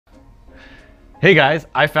Hey guys,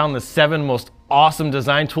 I found the 7 most awesome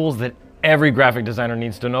design tools that every graphic designer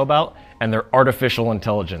needs to know about, and they're artificial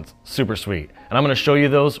intelligence. Super sweet. And I'm gonna show you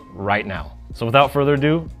those right now. So without further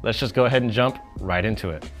ado, let's just go ahead and jump right into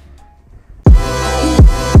it.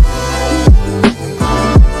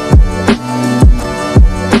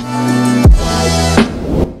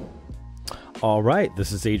 All right,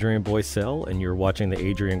 this is Adrian Boysel, and you're watching the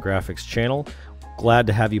Adrian Graphics channel. Glad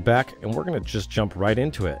to have you back, and we're gonna just jump right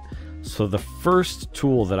into it. So the first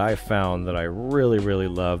tool that I found that I really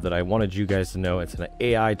love, that I wanted you guys to know, it's an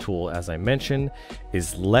AI tool, as I mentioned,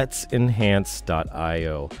 is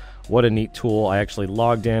let'senhance.io. What a neat tool. I actually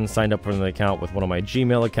logged in, signed up for an account with one of my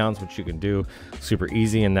Gmail accounts, which you can do super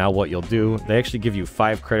easy. And now what you'll do, they actually give you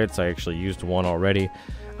 5 credits. I actually used one already,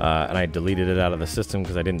 and I deleted it out of the system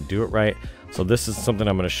because I didn't do it right. So this is something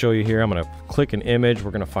I'm going to show you here. I'm going to click an image. We're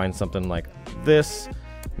going to find something like this,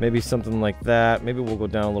 maybe something like that. Maybe we'll go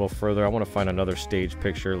down a little further. I want to find another stage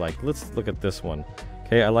picture. Like, let's look at this one.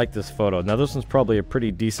 Okay, I like this photo. Now this one's probably a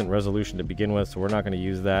pretty decent resolution to begin with, so we're not going to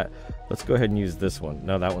use that. Let's go ahead and use this one.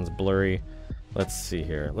 No, that one's blurry. Let's see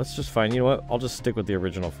here. Let's just find, you know what? I'll just stick with the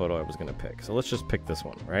original photo I was going to pick. So let's just pick this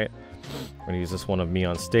one, right? We're going to use this one of me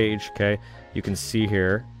on stage, okay? You can see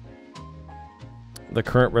here the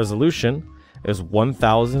current resolution is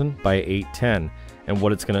 1000 by 810. And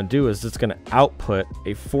what it's going to do is it's going to output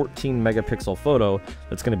a 14 megapixel photo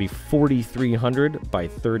that's going to be 4300 by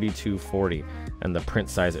 3240. And the print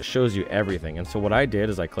size, it shows you everything. And so what I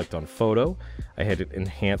did is I clicked on photo, I hit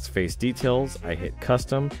enhance face details, I hit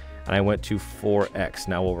custom, and I went to 4x.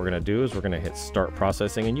 Now what we're going to do is we're going to hit start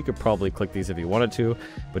processing, and you could probably click these if you wanted to,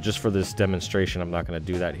 but just for this demonstration, I'm not going to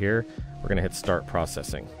do that here. We're going to hit start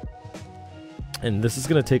processing. And this is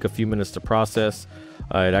going to take a few minutes to process.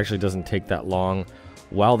 It actually doesn't take that long.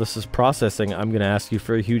 While this is processing, I'm going to ask you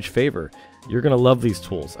for a huge favor. You're going to love these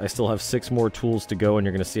tools. I still have 6 more tools to go, and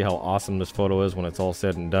you're going to see how awesome this photo is when it's all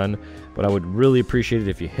said and done. But I would really appreciate it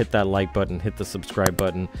if you hit that like button, hit the subscribe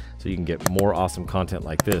button, so you can get more awesome content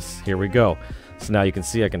like this. Here we go. So now you can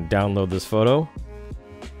see I can download this photo.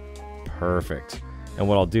 Perfect. And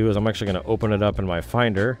what I'll do is I'm actually going to open it up in my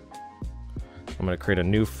Finder. I'm going to create a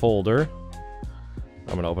new folder.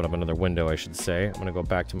 I'm going to open up another window, I should say. I'm going to go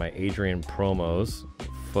back to my Adrian promos,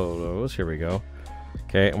 photos. Here we go.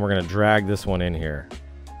 Okay, and we're going to drag this one in here.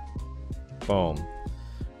 Boom.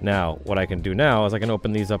 Now, what I can do now is I can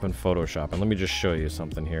open these up in Photoshop. And let me just show you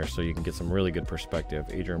something here so you can get some really good perspective.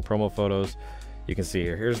 Adrian promo photos. You can see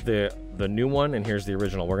here. Here's the new one, and here's the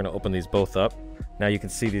original. We're going to open these both up. Now you can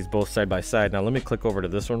see these both side by side. Now let me click over to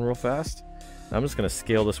this one real fast. I'm just going to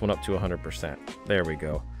scale this one up to 100%. There we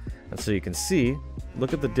go. And so you can see,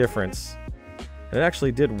 look at the difference. It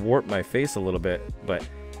actually did warp my face a little bit, but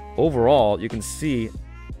overall, you can see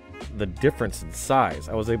the difference in size.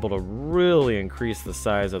 I was able to really increase the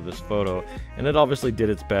size of this photo, and it obviously did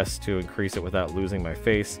its best to increase it without losing my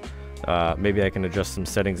face. Maybe I can adjust some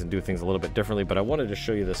settings and do things a little bit differently, but I wanted to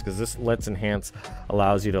show you this because this Let's Enhance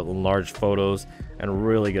allows you to enlarge photos and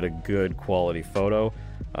really get a good quality photo.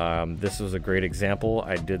 This was a great example.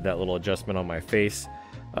 I did that little adjustment on my face.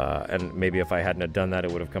 And maybe if I hadn't have done that,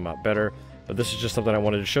 it would have come out better. But this is just something I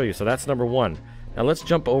wanted to show you. So that's number 1. Now let's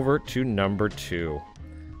jump over to number 2.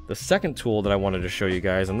 The second tool that I wanted to show you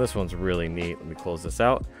guys, and this one's really neat. Let me close this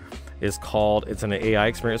out. Is called, it's an AI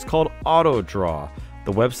experience. It's called Auto Draw.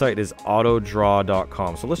 The website is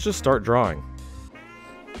autodraw.com. So let's just start drawing.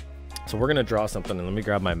 So we're going to draw something, and let me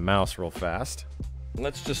grab my mouse real fast.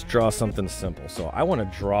 Let's just draw something simple. So I want to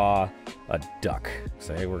draw a duck.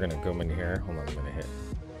 So hey, we're going to go in here. Hold on, I'm going to hit.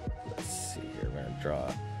 Let's see here. We're going to draw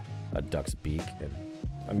a duck's beak. And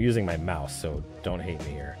I'm using my mouse, so don't hate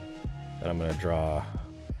me here. Then I'm going to draw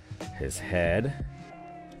his head.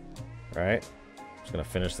 All right. Just going to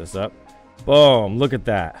finish this up. Boom. Look at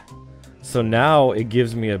that. So now it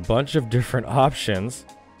gives me a bunch of different options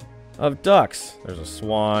of ducks. There's a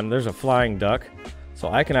swan. There's a flying duck. So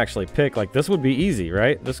I can actually pick, like, this would be easy,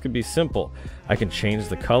 right? This could be simple. I can change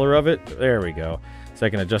the color of it. There we go. So I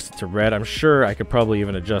can adjust it to red. I'm sure I could probably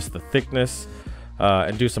even adjust the thickness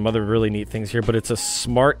and do some other really neat things here. But it's a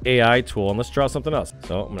smart AI tool. And let's draw something else.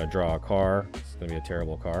 So I'm going to draw a car. It's going to be a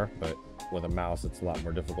terrible car. But with a mouse, it's a lot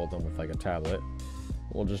more difficult than with, like, a tablet.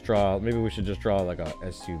 We'll just draw, maybe we should just draw, like, a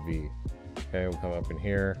SUV. Okay, we'll come up in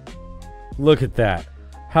here. Look at that.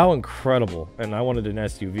 How incredible. And I wanted an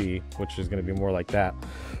SUV, which is going to be more like that.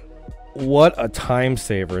 What a time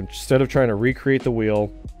saver. Instead of trying to recreate the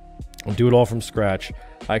wheel and do it all from scratch,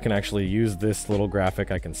 I can actually use this little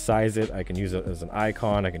graphic. I can size it. I can use it as an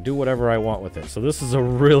icon. I can do whatever I want with it. So this is a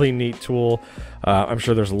really neat tool. I'm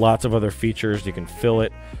sure there's lots of other features. You can fill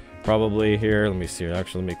it. Probably here, let me see.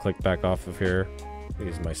 Actually, let me click back off of here.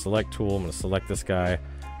 Use my select tool. I'm going to select this guy.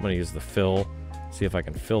 I'm going to use the fill. See if I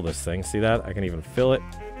can fill this thing. See that? I can even fill it.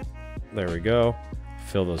 There we go.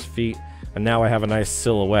 Fill those feet. And now I have a nice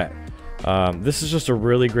silhouette. This is just a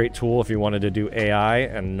really great tool if you wanted to do AI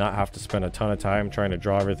and not have to spend a ton of time trying to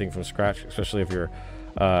draw everything from scratch, especially if you're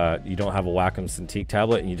you don't have a Wacom Cintiq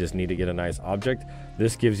tablet and you just need to get a nice object.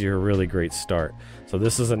 This gives you a really great start. So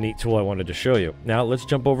this is a neat tool I wanted to show you. Now let's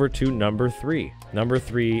jump over to number 3. Number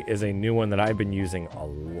 3 is a new one that I've been using a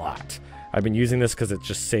lot. I've been using this because it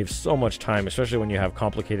just saves so much time, especially when you have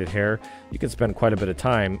complicated hair. You can spend quite a bit of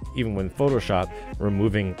time, even with Photoshop,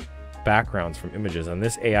 removing backgrounds from images, and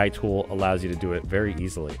this AI tool allows you to do it very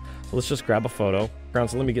easily. So let's just grab a photo.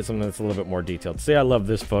 So let me get something that's a little bit more detailed. Say I love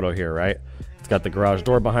this photo here, right? It's got the garage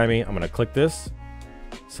door behind me. I'm going to click this,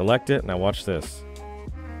 select it, now watch this.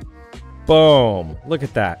 Boom! Look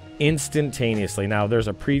at that. Instantaneously. Now there's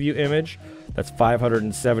a preview image that's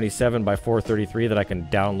 577 by 433 that I can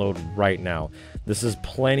download right now. This is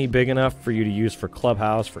plenty big enough for you to use for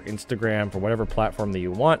Clubhouse, for Instagram, for whatever platform that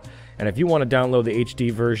you want. And if you want to download the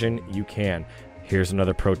HD version, you can. Here's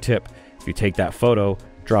another pro tip. If you take that photo,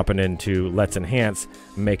 drop it into Let's Enhance,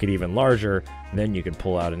 make it even larger, then you can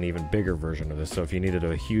pull out an even bigger version of this. So if you needed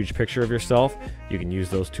a huge picture of yourself, you can use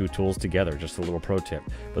those two tools together. Just a little pro tip.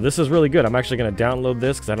 But this is really good. I'm actually going to download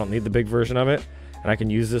this because I don't need the big version of it, and I can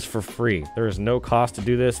use this for free. There is no cost to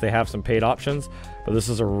do this. They have some paid options, but this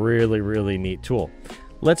is a really, really neat tool.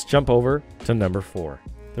 Let's jump over to number 4.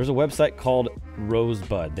 There's a website called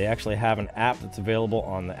Rosebud. They actually have an app that's available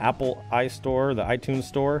on the Apple iStore, the iTunes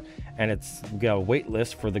Store, and it's got a wait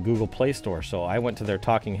list for the Google Play Store. So I went to their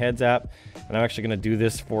Talking Heads app, and I'm actually going to do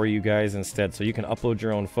this for you guys instead. So you can upload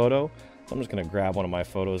your own photo. So I'm just going to grab one of my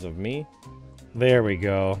photos of me. There we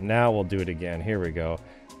go. Now we'll do it again. Here we go.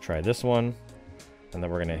 Try this one, and then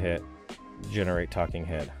we're going to hit Generate Talking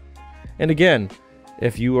Head. And again,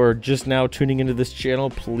 if you are just now tuning into this channel,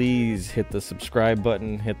 please hit the subscribe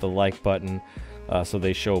button, hit the like button, so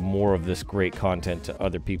they show more of this great content to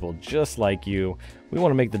other people just like you. We want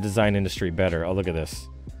to make the design industry better. Oh, look at this.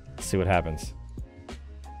 Let's see what happens.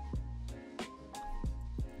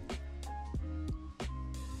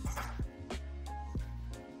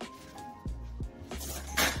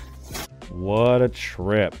 What a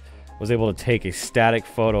trip. Was able to take a static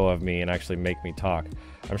photo of me and actually make me talk.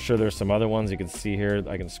 I'm sure there's some other ones you can see here.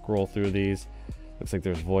 I can scroll through these. Looks like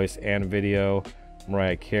there's voice and video.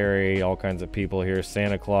 Mariah Carey, all kinds of people here.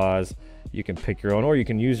 Santa Claus. You can pick your own, or you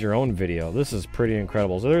can use your own video. This is pretty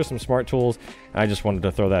incredible. So there's some smart tools, and I just wanted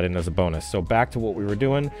to throw that in as a bonus. So back to what we were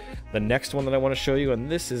doing. The next one that I want to show you, and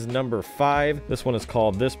this is number 5. This one is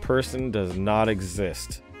called This Person Does Not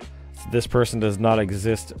Exist. It's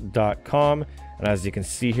thispersondoesnotexist.com. And as you can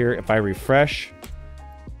see here, if I refresh,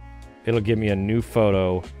 it'll give me a new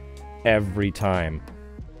photo every time.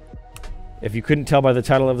 If you couldn't tell by the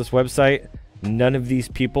title of this website, none of these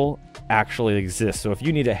people actually exist. So if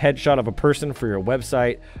you need a headshot of a person for your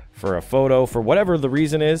website, for a photo, for whatever the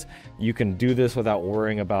reason is, you can do this without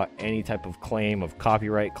worrying about any type of claim of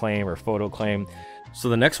copyright claim or photo claim. So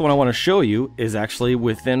the next one I want to show you is actually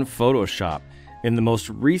within Photoshop. In the most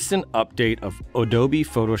recent update of Adobe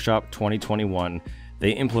Photoshop 2021, they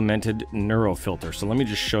implemented Neural Filter. So let me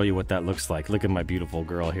just show you what that looks like. Look at my beautiful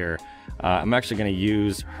girl here. I'm actually going to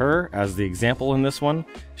use her as the example in this one.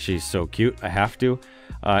 She's so cute, I have to.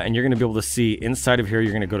 And you're going to be able to see inside of here,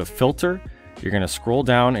 you're going to go to Filter, you're going to scroll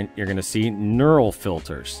down, and you're going to see Neural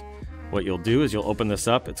Filters. What you'll do is you'll open this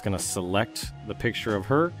up. It's going to select the picture of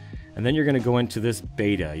her. And then you're going to go into this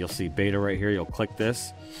beta. You'll see beta right here. You'll click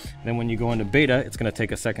this. And then when you go into beta, it's going to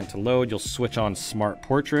take a second to load. You'll switch on Smart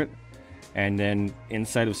Portrait. And then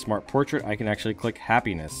inside of Smart Portrait, I can actually click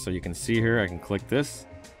Happiness. So you can see here, I can click this,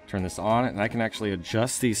 turn this on, and I can actually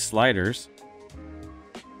adjust these sliders.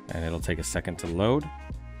 And it'll take a second to load.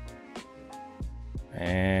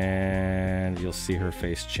 And you'll see her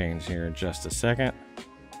face change here in just a second.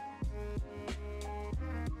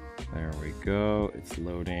 There we go. It's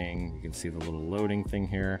loading. You can see the little loading thing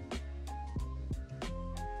here.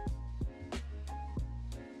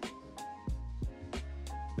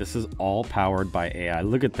 This is all powered by AI.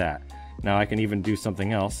 Look at that. Now I can even do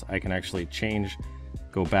something else. I can actually change,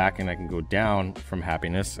 go back, and I can go down from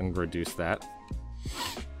happiness and reduce that.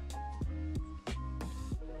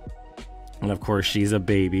 And of course, she's a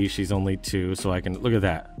baby. She's only 2, so I can, look at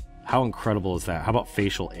that. How incredible is that? How about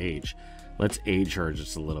facial age? Let's age her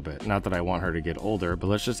just a little bit. Not that I want her to get older, but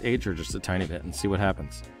let's just age her just a tiny bit and see what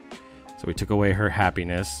happens. So we took away her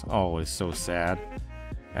happiness. Oh, it's so sad.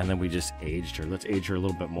 And then we just aged her. Let's age her a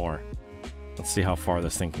little bit more. Let's see how far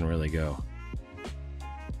this thing can really go.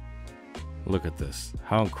 Look at this.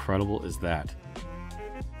 How incredible is that?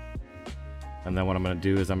 And then what I'm going to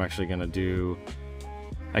do is I'm actually going to do,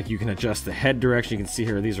 like, you can adjust the head direction. You can see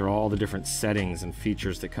here, these are all the different settings and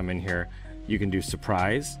features that come in here. You can do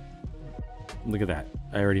surprise. Look at that.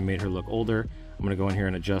 I already made her look older. I'm going to go in here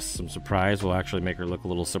and adjust some surprise. We'll actually make her look a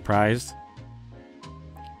little surprised.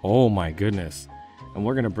 Oh my goodness. And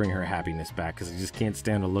we're going to bring her happiness back because I just can't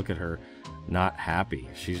stand to look at her not happy.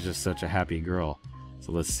 She's just such a happy girl.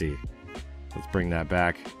 So let's see. Let's bring that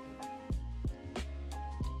back.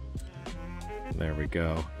 There we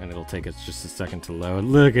go. And it'll take us just a second to load.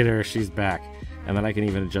 Look at her. She's back. And then I can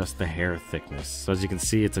even adjust the hair thickness. So as you can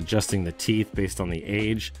see, it's adjusting the teeth based on the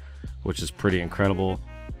age, which is pretty incredible.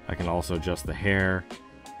 I can also adjust the hair,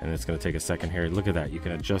 and it's going to take a second here. Look at that. You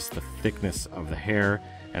can adjust the thickness of the hair,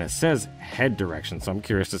 and it says head direction, so I'm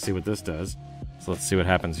curious to see what this does. So let's see what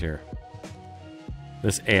happens here.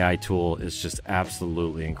 This AI tool is just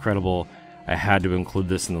absolutely incredible. I had to include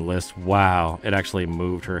this in the list. Wow, it actually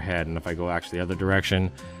moved her head, and if I go actually the other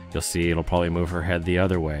direction, you'll see it'll probably move her head the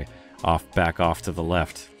other way, back off to the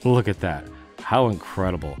left. Look at that. How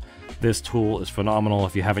incredible. This tool is phenomenal.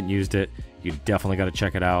 If you haven't used it, you definitely got to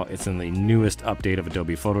check it out. It's in the newest update of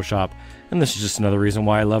Adobe Photoshop, and this is just another reason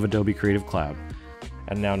why I love Adobe Creative Cloud.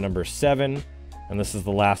 And now number 7, and this is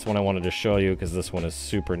the last one I wanted to show you because this one is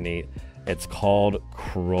super neat. It's called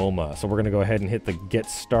Chroma. So we're going to go ahead and hit the Get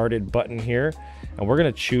Started button here, and we're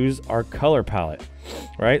going to choose our color palette,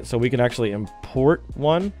 right? So we can actually import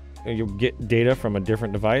one. You'll get data from a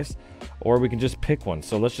different device, or we can just pick one.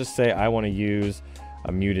 So let's just say I want to use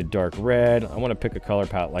a muted dark red. I want to pick a color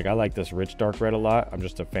palette. Like, I like this rich dark red a lot. I'm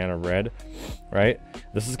just a fan of red, right?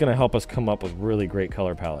 This is going to help us come up with really great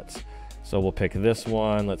color palettes. So we'll pick this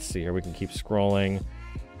one. Let's see here. We can keep scrolling.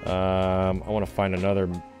 I want to find another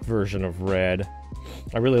version of red.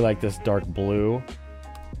 I really like this dark blue.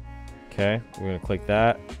 Okay, we're going to click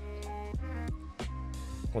that.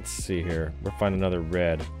 Let's see here. We'll find another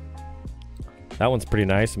red. That one's pretty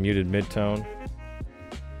nice. Muted mid-tone.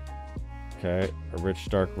 Okay, a rich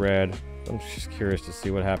dark red. I'm just curious to see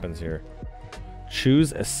what happens here.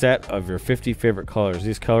 Choose a set of your 50 favorite colors.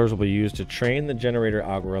 These colors will be used to train the generator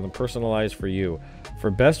algorithm personalized for you. For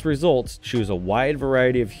best results, choose a wide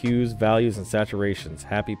variety of hues, values, and saturations.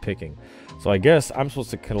 Happy picking. So I guess I'm supposed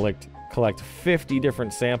to collect 50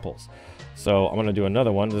 different samples. So I'm going to do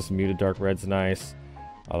another one. This muted dark red's nice.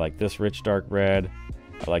 I like this rich dark red.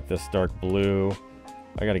 I like this dark blue.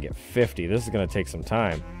 I got to get 50. This is going to take some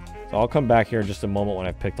time. So I'll come back here in just a moment when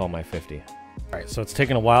I've picked all my 50. All right, so it's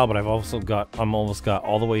taken a while, but I'm almost got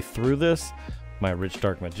all the way through this. My rich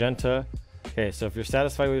dark magenta. Okay, so if you're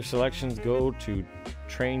satisfied with your selections, go to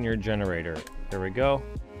train your generator. There we go.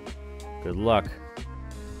 Good luck.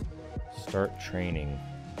 Start training.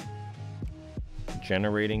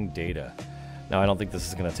 Generating data. Now, I don't think this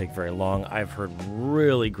is going to take very long. I've heard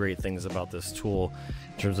really great things about this tool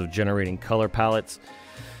in terms of generating color palettes.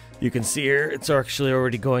 You can see here, it's actually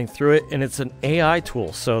already going through it, and it's an AI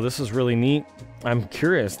tool, so this is really neat. I'm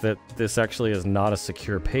curious that this actually is not a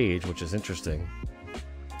secure page, which is interesting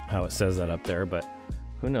how it says that up there, but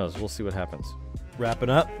who knows? We'll see what happens.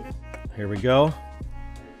 Wrapping up, here we go.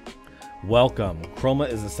 Welcome. Chroma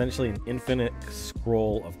is essentially an infinite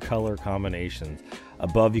scroll of color combinations.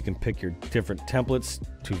 Above, you can pick your different templates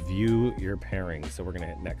to view your pairings. So we're going to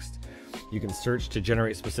hit next. You can search to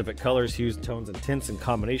generate specific colors, hues, tones, and tints and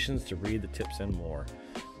combinations to read the tips and more.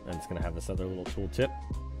 And it's going to have this other little tool tip.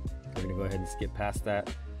 We're going to go ahead and skip past that.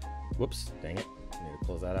 Whoops, dang it. I need to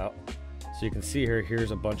close that out. So you can see here,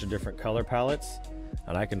 here's a bunch of different color palettes,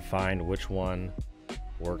 and I can find which one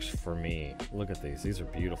works for me. Look at these. These are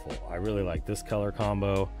beautiful. I really like this color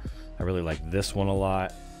combo. I really like this one a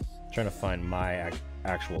lot. I'm trying to find my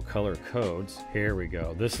actual color codes. Here we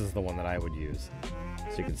go. This is the one that I would use.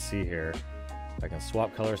 So you can see here, I can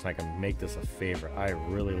swap colors and I can make this a favorite. I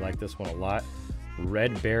really like this one a lot.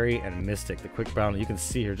 Red Berry and Mystic, the quick brown. You can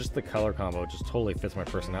see here, just the color combo just totally fits my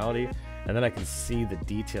personality. And then I can see the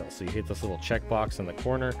details. So you hit this little checkbox in the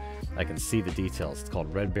corner, I can see the details. It's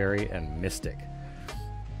called Red Berry and Mystic.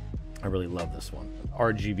 I really love this one.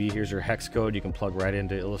 RGB, here's your hex code you can plug right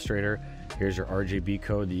into Illustrator. Here's your RGB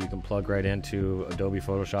code that you can plug right into Adobe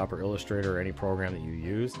Photoshop or Illustrator or any program that you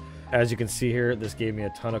use. As you can see here, this gave me a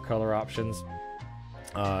ton of color options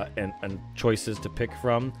and choices to pick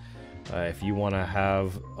from. If you want to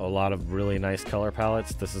have a lot of really nice color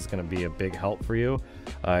palettes, this is going to be a big help for you.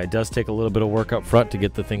 It does take a little bit of work up front to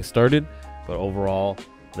get the thing started, but overall,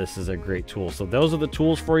 this is a great tool. So those are the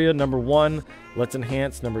tools for you. Number 1, Let's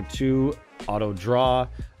Enhance. Number 2, Auto Draw.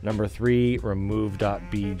 Number 3,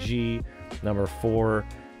 Remove.bg. Number 4,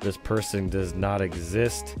 This Person Does Not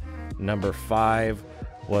Exist. Number 5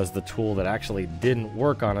 was the tool that actually didn't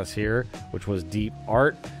work on us here, which was Deep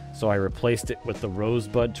Art. So I replaced it with the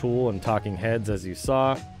Rosebud tool and Talking Heads, as you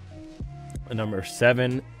saw. And number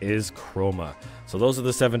 7 is Chroma. So those are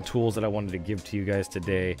the 7 tools that I wanted to give to you guys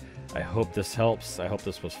today. I hope this helps. I hope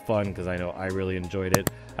this was fun, because I know I really enjoyed it.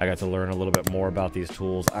 I got to learn a little bit more about these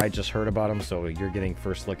tools. I just heard about them, so you're getting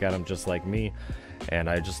first look at them just like me. And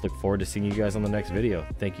I just look forward to seeing you guys on the next video.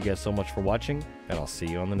 Thank you guys so much for watching, and I'll see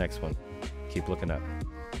you on the next one. Keep looking up.